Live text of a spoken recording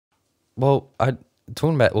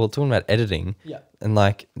talking about editing. Yeah. And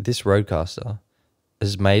like this RodeCaster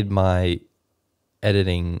has made my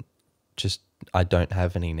editing just I don't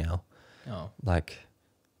have any now. Oh. Like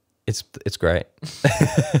it's great.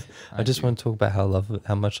 I just want to talk about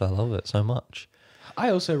how much I love it so much.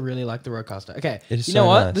 I also really like the RodeCaster. Okay, It is you so know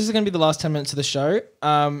what? nice. This is going to be the last 10 minutes of the show.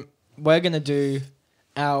 We're going to do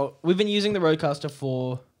we've been using the RodeCaster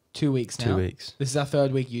for 2 weeks now. 2 weeks. This is our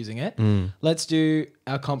 3rd week using it. Let's do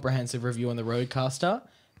our comprehensive review on the RodeCaster.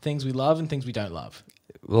 Things we love and things we don't love.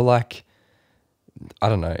 Well, like, I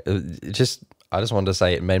don't know. I just wanted to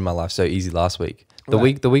say it made my life so easy last week. The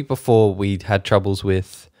week before we had troubles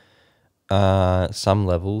with some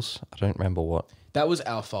levels. I don't remember what. That was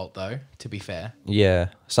our fault though, to be fair. Yeah,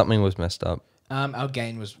 something was messed up. Our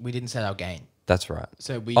gain we didn't set our gain. That's right.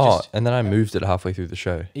 So we and then I moved it halfway through the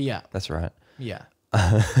show. Yeah. That's right. Yeah.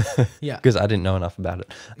 Yeah. Because I didn't know enough about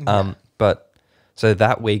it. But so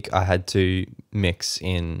that week I had to mix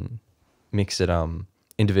it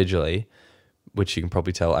individually, which you can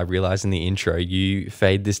probably tell. I realized in the intro you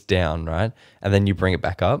fade this down, right? And then you bring it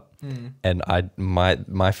back up. And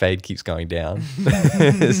my fade keeps going down.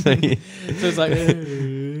 So it's like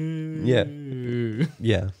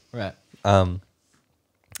yeah. Right.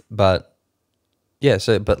 But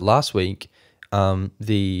last week, so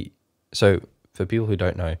for people who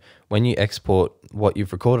don't know, when you export what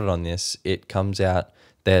you've recorded on this, it comes out,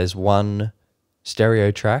 there's one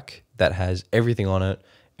stereo track that has everything on it,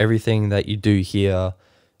 everything that you do here,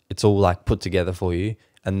 it's all like put together for you.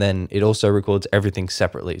 And then it also records everything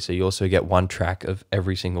separately. So you also get one track of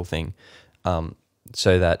every single thing,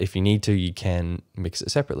 so that if you need to, you can mix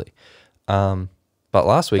it separately. But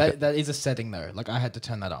last week... That is a setting though. Like I had to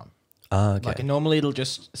turn that on. Okay. Like normally it'll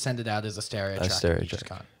just send it out as a stereo track. Stereo you track. just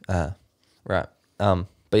can't. Right.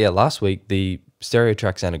 But yeah, last week the stereo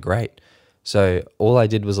track sounded great. So all I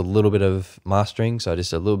did was a little bit of mastering. So I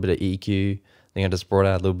just a little bit of EQ. Then I just brought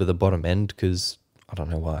out a little bit of the bottom end because I don't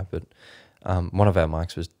know why, but one of our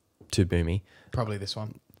mics was too boomy. Probably this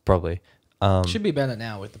one. Probably. Should be better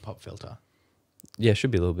now with the pop filter. Yeah,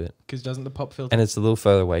 should be a little bit. Because doesn't the pop filter... And it's a little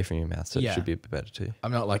further away from your mouth, so Yeah. it should be a bit better too.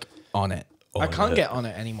 I'm not like on it. I can't get on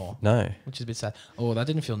it anymore. No. Which is a bit sad. Oh, that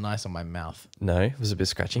didn't feel nice on my mouth. No, it was a bit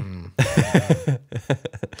scratchy.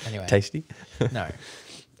 Anyway. Tasty. No.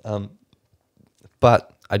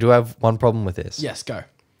 But I do have one problem with this. Yes, go.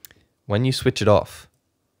 When you switch it off,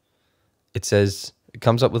 it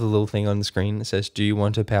comes up with a little thing on the screen that says, do you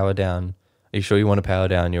want to power down? Are you sure you want to power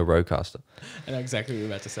down your RodeCaster? I know exactly what you're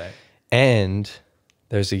about to say. And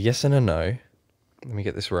there's a yes and a no. Let me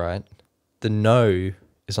get this right. The no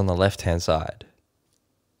is on the left-hand side.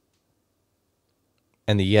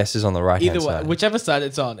 And the yes is on the right-hand Either way, side. whichever side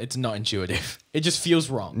it's on, it's not intuitive. It just feels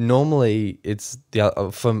wrong. Normally, it's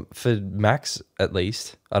for Macs at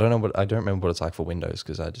least. I don't remember what it's like for Windows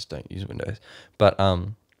because I just don't use Windows. But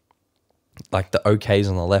like the OK's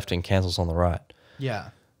on the left and cancels on the right. Yeah.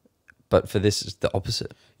 But for this, it's the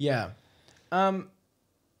opposite. Yeah.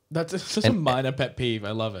 That's such a minor pet peeve.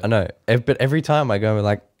 I love it. I know, but every time I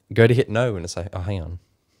go to hit no, and it's like, oh, hang on,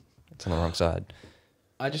 it's on the wrong side.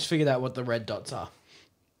 I just figured out what the red dots are.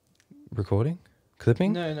 Recording,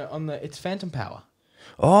 clipping. No, it's phantom power.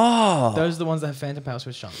 Oh, Those are the ones that have phantom power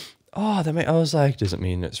switched on. Oh, I was like, does it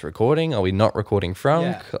mean it's recording? Are we not recording from?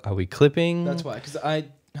 Yeah. Are we clipping? That's why, because I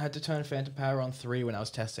had to turn phantom power on 3 when I was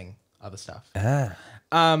testing other stuff. Ah,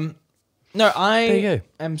 No, There you go.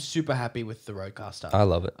 am super happy with the RodeCaster. I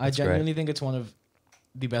love it. I It's genuinely think it's one of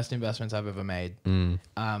the best investments I've ever made.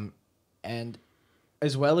 And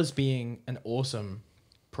as well as being an awesome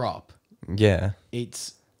prop, Yeah.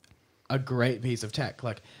 it's a great piece of tech.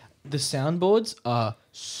 Like the soundboards are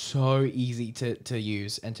so easy to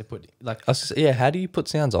use and to put like How do you put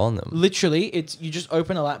sounds on them? literally you just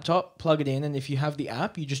open a laptop, plug it in, and if you have the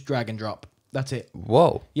app, you just drag and drop. That's it.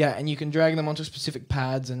 Whoa. Yeah, and you can drag them onto specific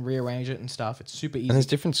pads and rearrange it and stuff. It's super easy. And there's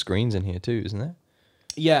different screens in here too, isn't there?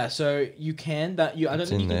 Yeah, so you can I don't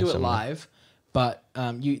think you can do it somewhere. live, but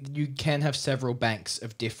you can have several banks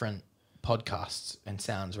of different podcasts and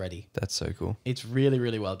sounds ready. That's so cool. It's really,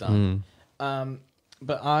 really well done.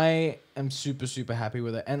 But I am super, super happy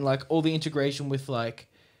with it. And like all the integration with like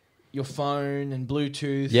your phone and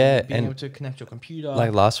Bluetooth. Yeah, and being and able to connect your computer.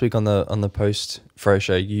 Like last week on the post Froe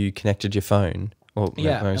show, you connected your phone. Well,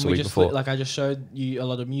 yeah, maybe it was and the we week just before. like I just showed you a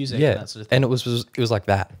lot of music Yeah, and that sort of thing. and it was like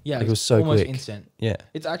that. Yeah, like, it was so almost quick. instant. Yeah.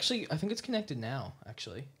 It's actually I think it's connected now,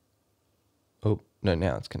 actually. Oh no,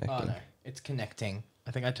 now it's connecting. Oh no, it's connecting.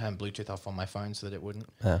 I think I turned Bluetooth off on my phone so that it wouldn't.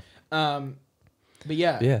 Yeah. But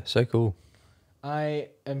yeah, Yeah, so cool. I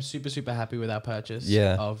am super happy with our purchase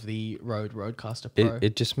Yeah. of the RodeCaster Pro.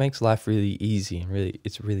 It just makes life really easy and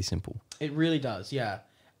it's really simple. It really does, yeah.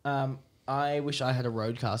 I wish I had a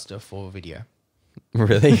RodeCaster for video.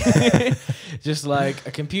 Really? Just like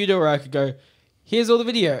a computer where I could go, here's all the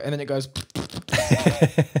video, and then it goes.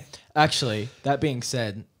 Actually, that being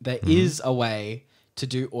said, there is a way to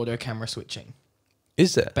do auto camera switching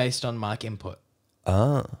Is there? based on mic input.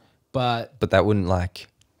 Ah. But But that wouldn't like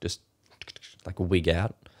just like wig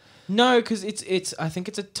out. no, because it's I think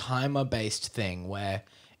it's a timer based thing where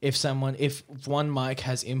if one mic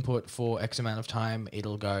has input for X amount of time,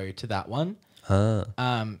 it'll go to that one. Ah.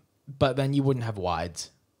 But then you wouldn't have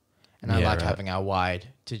wides. And I Yeah, like right. having our wide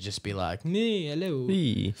to just be like, me, hello.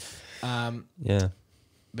 Eee. Yeah.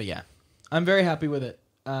 But yeah, I'm very happy with it.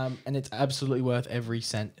 And it's absolutely worth every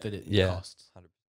cent that it Yeah. costs.